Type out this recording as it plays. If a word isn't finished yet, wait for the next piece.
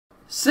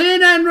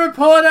CNN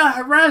reporter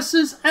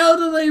harasses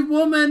elderly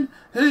woman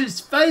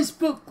whose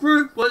Facebook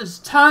group was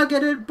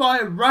targeted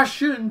by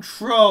Russian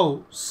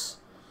trolls.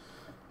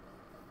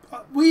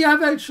 We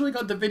have actually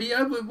got the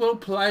video. We will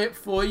play it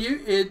for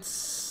you. It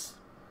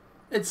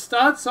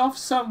starts off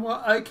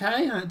somewhat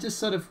okay, and it just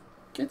sort of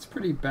gets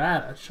pretty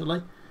bad,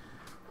 actually.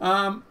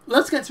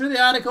 Let's get through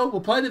the article.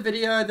 We'll play the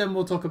video, then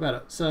we'll talk about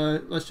it.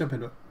 So let's jump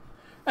into it.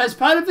 As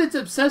part of its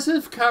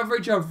obsessive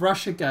coverage of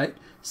Russiagate,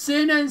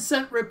 CNN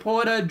sent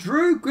reporter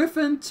Drew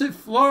Griffin to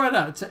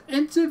Florida to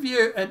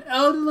interview an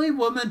elderly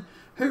woman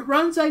who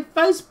runs a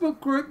Facebook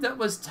group that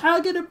was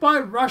targeted by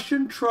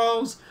Russian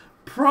trolls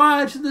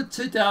prior to the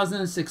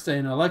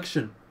 2016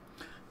 election.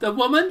 The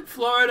woman,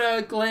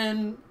 Florida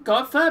Glenn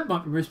Gottfab,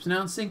 might be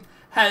mispronouncing,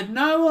 had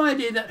no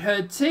idea that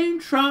her Team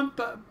Trump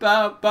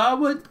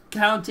Barwood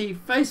County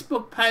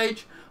Facebook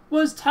page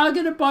was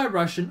targeted by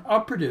Russian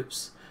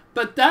operatives.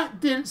 But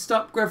that didn't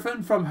stop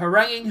Griffin from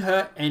haranguing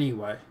her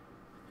anyway.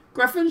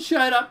 Griffin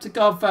showed up to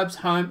Goldfab's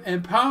home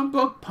in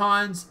Palmbrook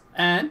Pines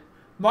and,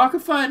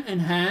 microphone in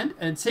hand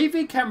and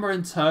TV camera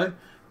in tow,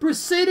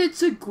 proceeded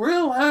to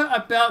grill her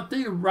about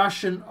the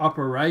Russian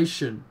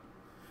operation.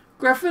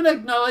 Griffin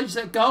acknowledged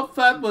that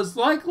Goldfab was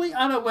likely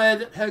unaware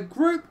that her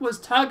group was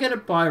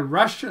targeted by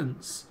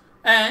Russians.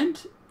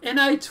 And, in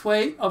a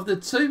tweet of the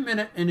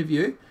 2-minute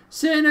interview,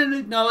 CNN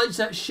acknowledged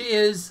that she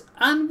is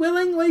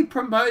unwillingly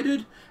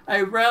promoted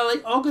a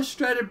rally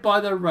orchestrated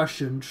by the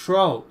Russian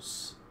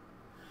trolls.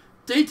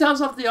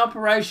 Details of the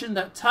operation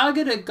that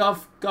targeted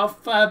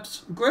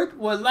Goldfab's group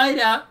were laid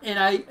out in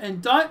an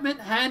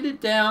indictment handed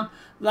down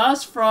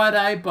last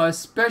Friday by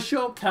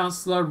Special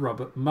Counsel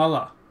Robert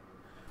Mueller.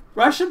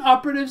 Russian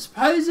operatives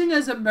posing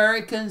as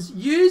Americans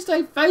used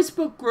a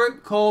Facebook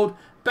group called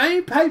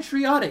Being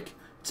Patriotic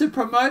to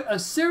promote a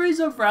series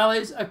of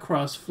rallies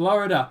across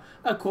Florida,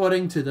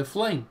 according to the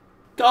Fling.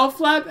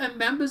 Goldfab and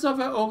members of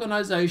her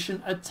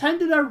organization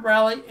attended a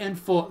rally in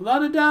Fort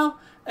Lauderdale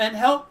and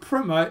helped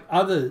promote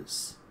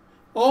others.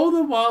 All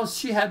the while,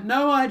 she had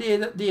no idea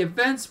that the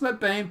events were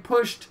being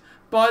pushed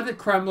by the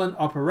Kremlin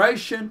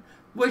operation,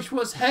 which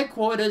was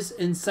headquarters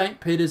in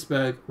St.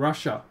 Petersburg,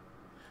 Russia.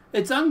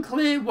 It's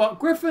unclear what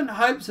Griffin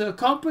hoped to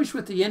accomplish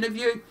with the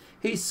interview.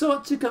 He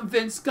sought to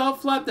convince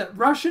Goldfab that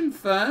Russian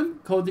firm,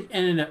 called the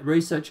Internet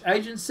Research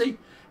Agency,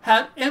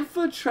 had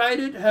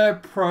infiltrated her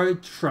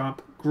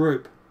pro-Trump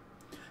group.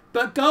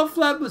 But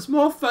Goldfab was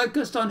more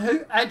focused on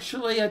who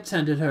actually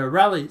attended her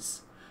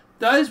rallies.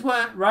 Those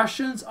weren't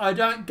Russians. I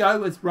don't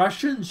go with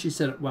Russians, she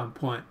said at one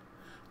point.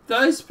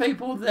 Those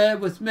people there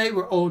with me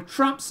were all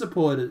Trump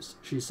supporters,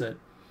 she said,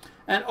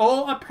 and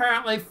all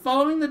apparently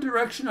following the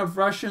direction of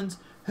Russians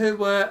who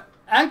were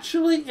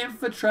actually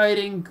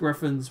infiltrating,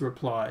 Griffin's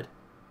replied.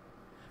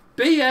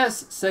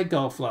 BS, said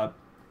Goldfab.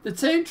 The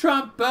Team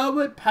Trump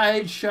Burwood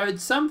page showed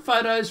some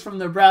photos from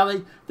the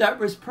rally that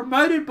was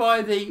promoted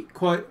by the,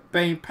 quote,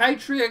 Being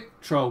Patriot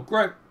troll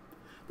group.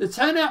 The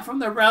turnout from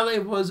the rally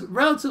was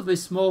relatively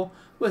small,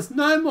 with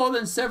no more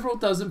than several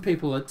dozen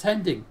people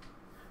attending.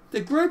 The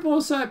group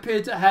also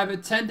appeared to have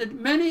attended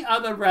many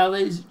other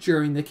rallies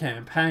during the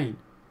campaign.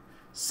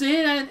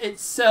 CNN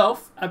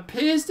itself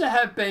appears to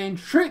have been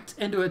tricked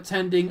into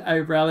attending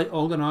a rally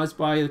organized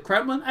by the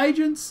Kremlin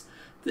agents.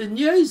 The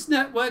news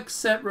network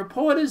sent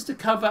reporters to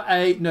cover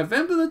a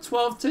November the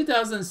 12th,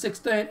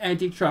 2016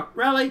 anti-Trump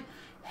rally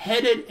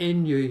headed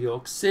in New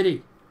York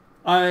City.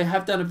 I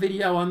have done a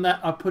video on that.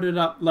 I put it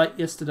up late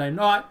yesterday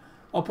night.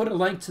 I'll put a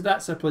link to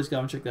that, so please go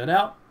and check that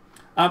out.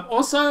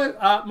 Also,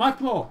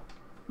 Michael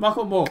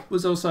Moore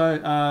was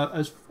also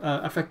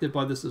affected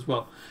by this as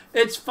well.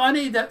 It's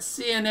funny that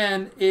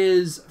CNN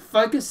is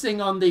focusing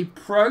on the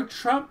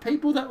pro-Trump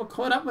people that were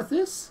caught up with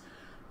this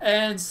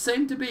and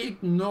seem to be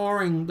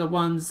ignoring the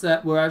ones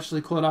that were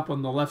actually caught up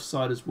on the left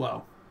side as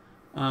well.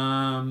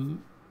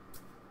 Don't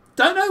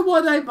know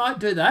why they might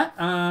do that.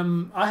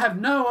 I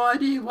have no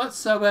idea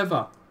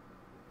whatsoever.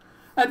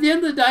 At the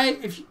end of the day,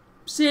 if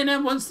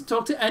CNN wants to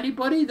talk to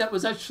anybody that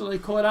was actually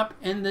caught up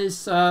in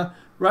this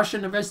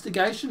Russian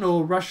investigation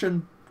or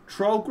Russian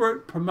troll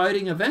group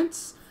promoting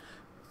events,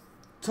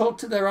 talk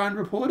to their own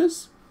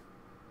reporters.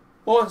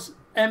 Or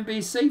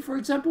NBC, for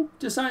example.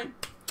 Just saying.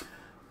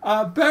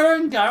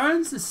 Baron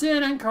Garens, the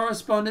CNN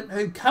correspondent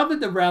who covered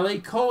the rally,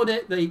 called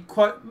it the,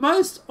 quote,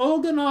 most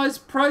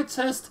organized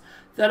protest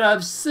that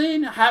I've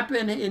seen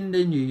happen in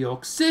the New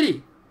York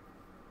City.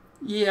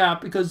 Yeah,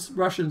 because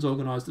Russians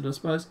organized it, I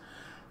suppose.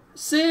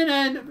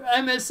 CNN,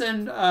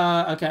 MSN,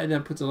 okay,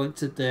 then puts a link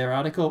to their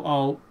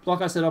article.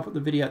 Like I said, I'll put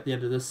the video at the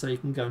end of this so you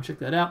can go and check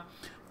that out.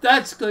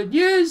 That's good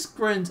news,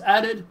 Grins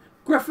added.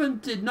 Griffin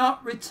did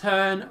not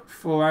return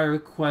for a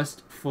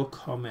request for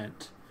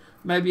comment.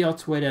 Maybe I'll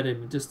tweet at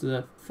him just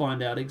to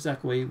find out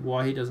exactly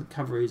why he doesn't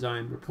cover his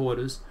own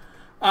reporters.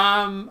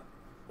 Like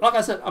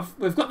I said,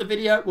 we've got the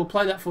video. We'll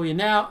play that for you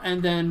now,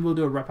 and then we'll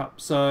do a wrap-up.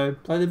 So,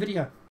 play the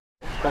video.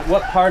 But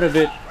what part of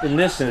it in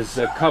this is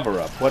a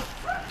cover-up? What?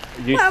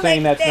 You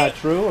saying that's not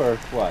true, or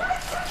what?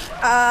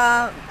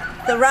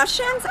 The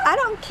Russians, I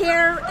don't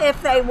care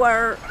if they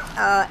were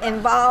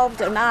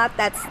involved or not.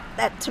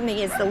 That to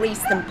me is the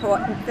least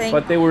important thing.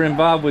 But they were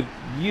involved with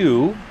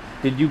you.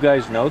 Did you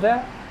guys know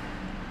that?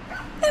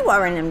 They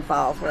weren't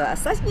involved with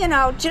us. You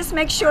know, just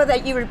make sure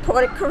that you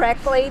report it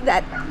correctly,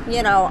 that,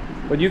 you know.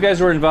 But you guys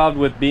were involved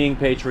with being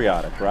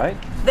patriotic, right?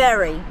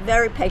 Very,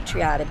 very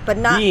patriotic, but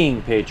not...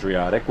 Being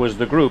patriotic was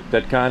the group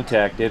that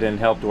contacted and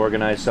helped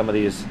organize some of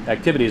these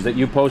activities that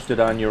you posted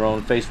on your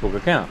own Facebook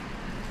account.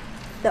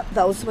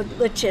 Those were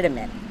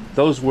legitimate.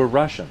 Those were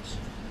Russians.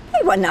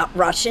 They were not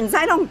Russians.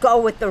 I don't go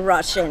with the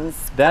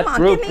Russians. That Come on,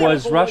 group give me a-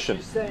 was Russian.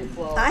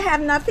 I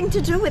have nothing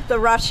to do with the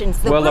Russians.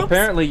 The Well, groups-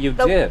 apparently you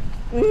did.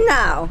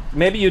 No.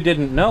 Maybe you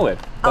didn't know it,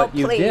 but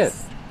you please. did.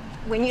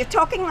 When you're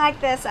talking like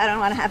this, I don't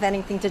want to have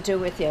anything to do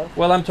with you.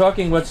 Well, I'm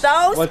talking what's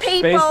Those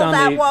people based on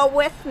that the... were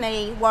with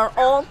me were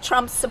all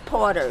Trump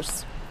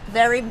supporters.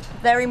 Very,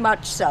 very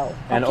much so.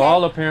 And okay?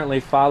 all apparently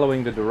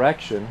following the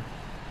direction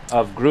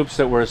of groups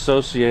that were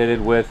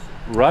associated with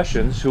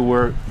Russians who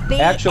were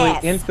actually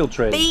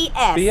infiltrated.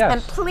 BS.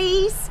 And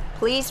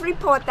please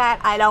report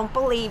that. I don't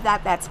believe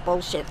that. That's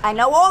bullshit. I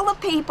know all the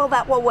people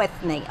that were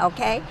with me,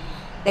 okay?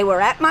 They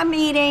were at my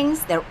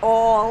meetings. They're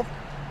all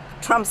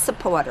Trump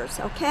supporters,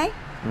 okay?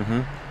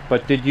 Mm-hmm.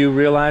 But did you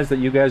realize that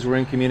you guys were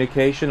in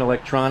communication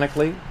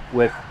electronically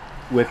with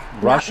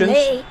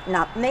Russians?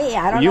 Not me.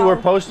 I don't know. You were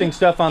posting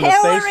stuff on the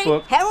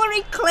Facebook.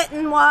 Hillary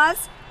Clinton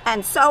was,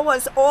 and so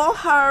was all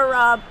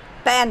her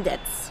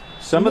bandits.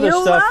 Some of the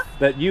stuff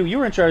that you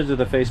were in charge of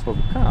the Facebook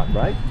account,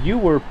 right? You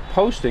were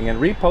posting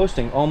and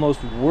reposting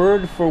almost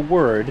word for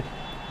word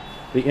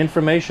the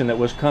information that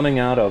was coming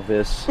out of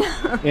this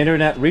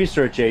internet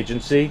research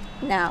agency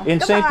in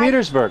St.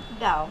 Petersburg.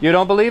 No. You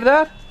don't believe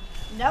that?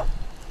 Nope.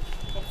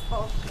 It's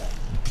bullshit.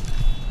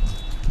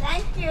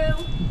 Thank you.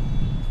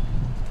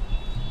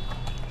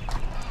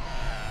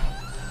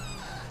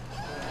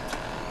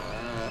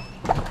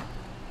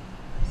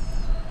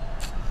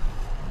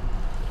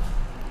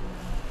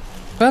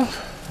 Well,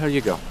 there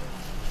you go.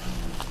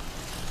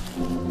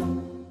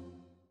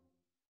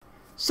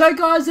 So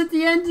guys, at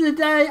the end of the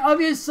day,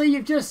 obviously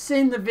you've just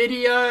seen the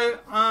video.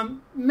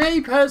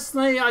 Me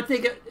personally, I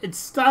think it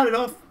started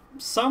off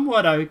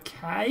somewhat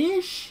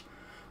okay-ish.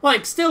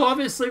 Like, still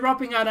obviously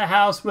robbing out a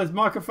house with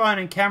microphone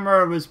and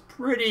camera was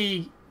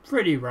pretty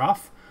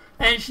rough.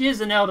 And she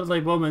is an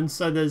elderly woman,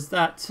 so there's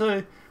that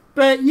too.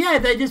 But yeah,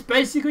 they just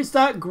basically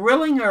start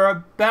grilling her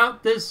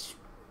about this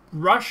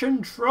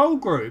Russian troll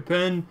group,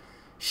 and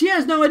she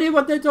has no idea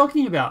what they're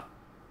talking about.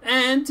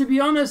 And to be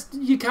honest,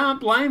 you can't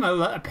blame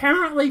her.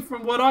 Apparently,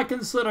 from what I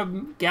can sort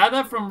of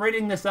gather from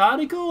reading this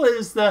article,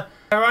 is her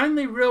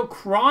only real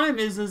crime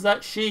is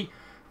that she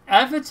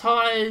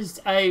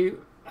advertised a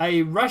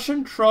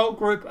Russian troll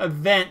group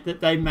event that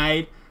they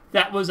made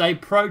that was a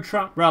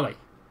pro-Trump rally.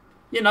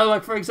 You know,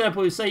 like for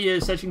example, you see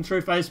you're searching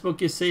through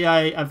Facebook, you see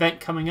a event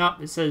coming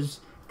up, it says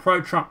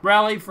pro-Trump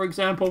rally, for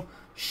example.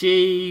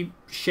 She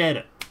shared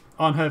it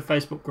on her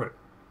Facebook group.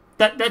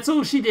 That's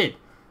all she did.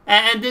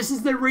 And this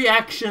is the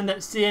reaction that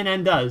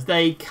CNN does.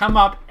 They come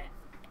up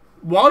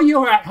while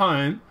you're at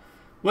home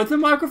with a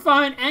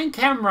microphone and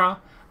camera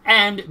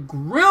and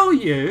grill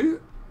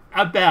you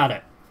about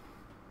it.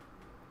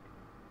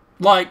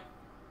 Like,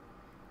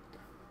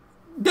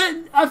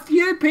 a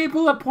few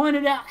people have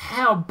pointed out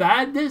how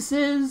bad this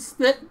is.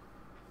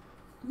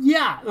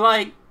 Yeah,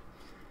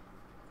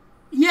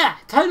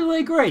 totally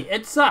agree.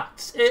 It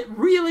sucks. It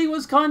really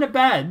was kind of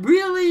bad.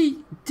 Really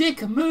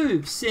dick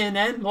move,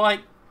 CNN.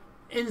 Like,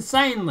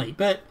 insanely.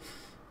 But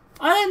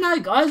I don't know,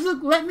 guys.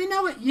 Look, let me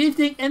know what you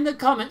think in the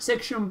comment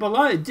section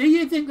below. Do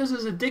you think this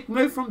is a dick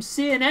move from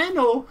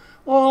CNN,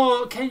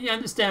 or can you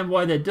understand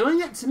why they're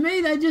doing it? To me,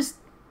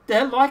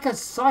 they're like a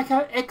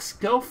psycho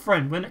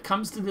ex-girlfriend when it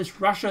comes to this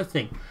Russia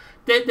thing.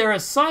 They're a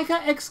psycho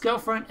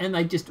ex-girlfriend, and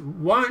they just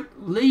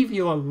won't leave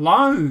you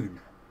alone.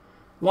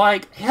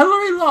 Like,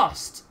 Hillary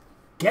lost.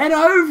 Get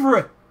over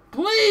it.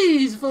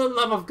 Please, for the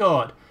love of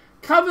God.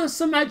 Cover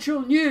some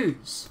actual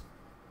news.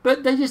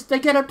 But they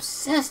get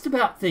obsessed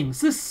about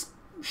things. This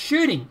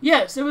shooting,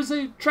 yes, it was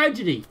a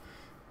tragedy.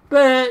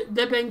 But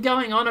they've been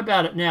going on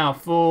about it now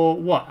for,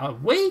 what, a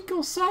week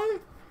or so?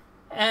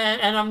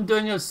 And I'm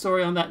doing a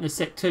story on that in a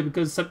sec too,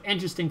 because some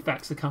interesting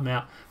facts have come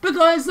out. But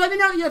guys, let me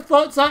know what your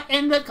thoughts are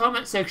in the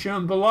comment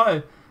section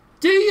below.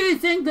 Do you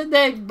think that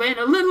they've been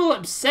a little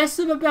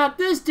obsessive about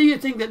this? Do you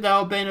think that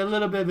they've been a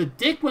little bit of a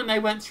dick when they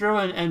went through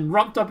and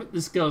romped up at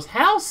this girl's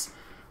house?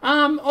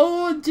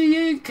 Or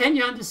can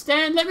you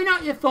understand? Let me know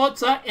what your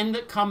thoughts are in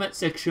the comment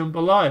section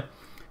below.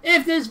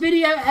 If this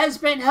video has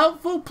been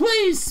helpful,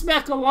 please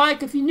smack a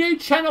like. If you're new,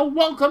 channel,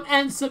 welcome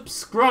and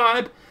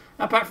subscribe.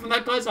 Apart from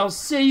that, guys, I'll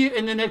see you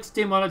in the next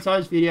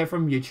demonetized video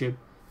from YouTube.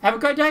 Have a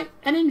great day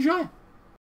and enjoy.